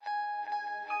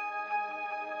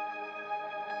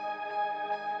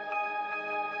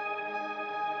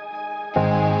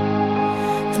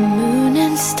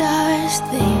stars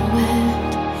they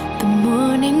wept, the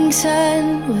morning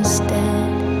sun was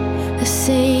dead, the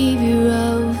Savior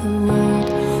of the world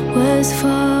was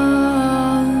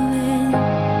fallen.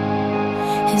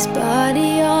 His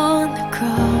body on the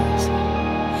cross,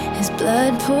 his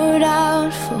blood poured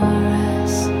out for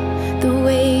us, the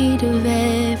weight of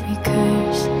every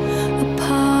curse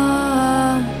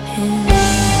upon him.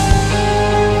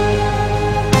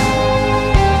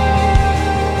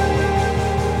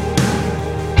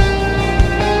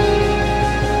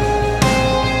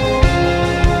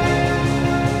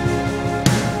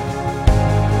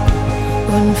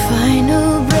 One final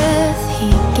breath he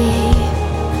gave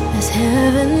as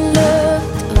heaven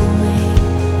looked away.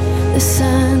 The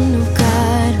Son of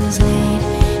God was laid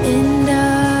in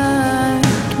darkness,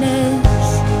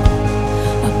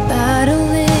 a battle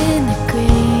in the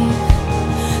grave.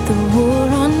 The war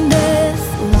on death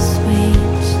was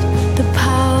waged, the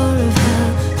power of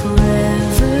hell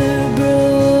forever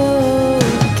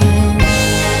broken.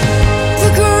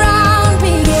 The ground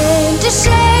began to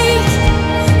shake,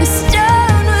 the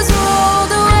stone was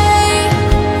rolled away.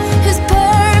 His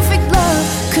perfect love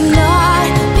could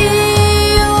not be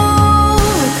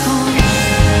overcome.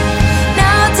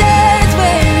 Now death,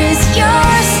 where is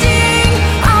your sting?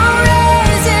 Our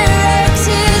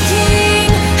resurrected King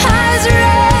has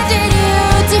rendered you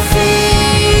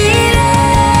defeated.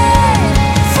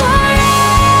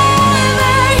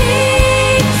 Forever he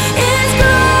is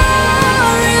glorified.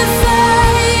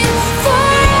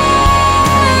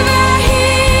 Forever he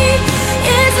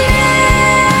is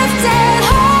lifted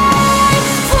high.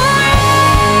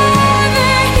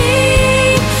 Forever he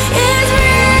is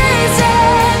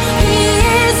risen. He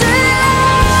is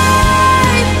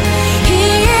alive. He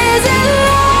is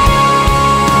alive.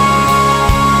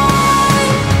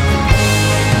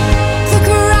 The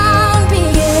ground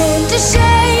began to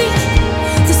shake,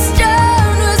 the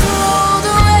stone was rolled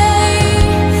away.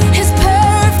 His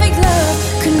perfect love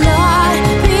could not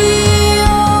be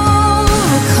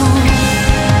overcome.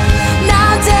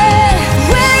 Now death,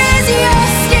 where is your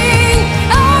sting?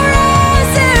 Our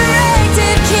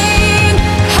resurrected King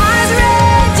has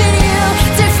rendered you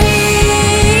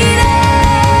defeated.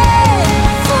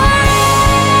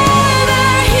 Forever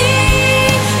he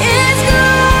is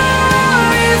glorified.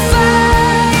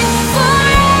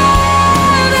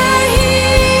 Forever he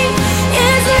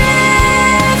is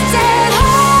lifted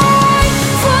high.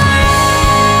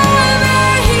 Forever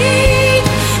he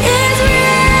is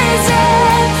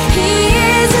risen. He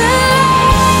is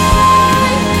alive.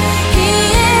 He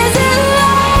is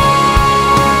alive.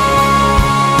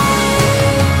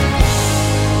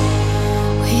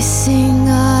 We sing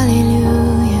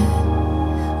hallelujah.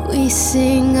 We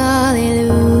sing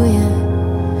hallelujah.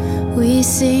 We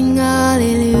sing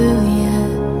hallelujah.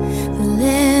 The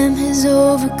Lamb has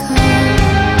overcome.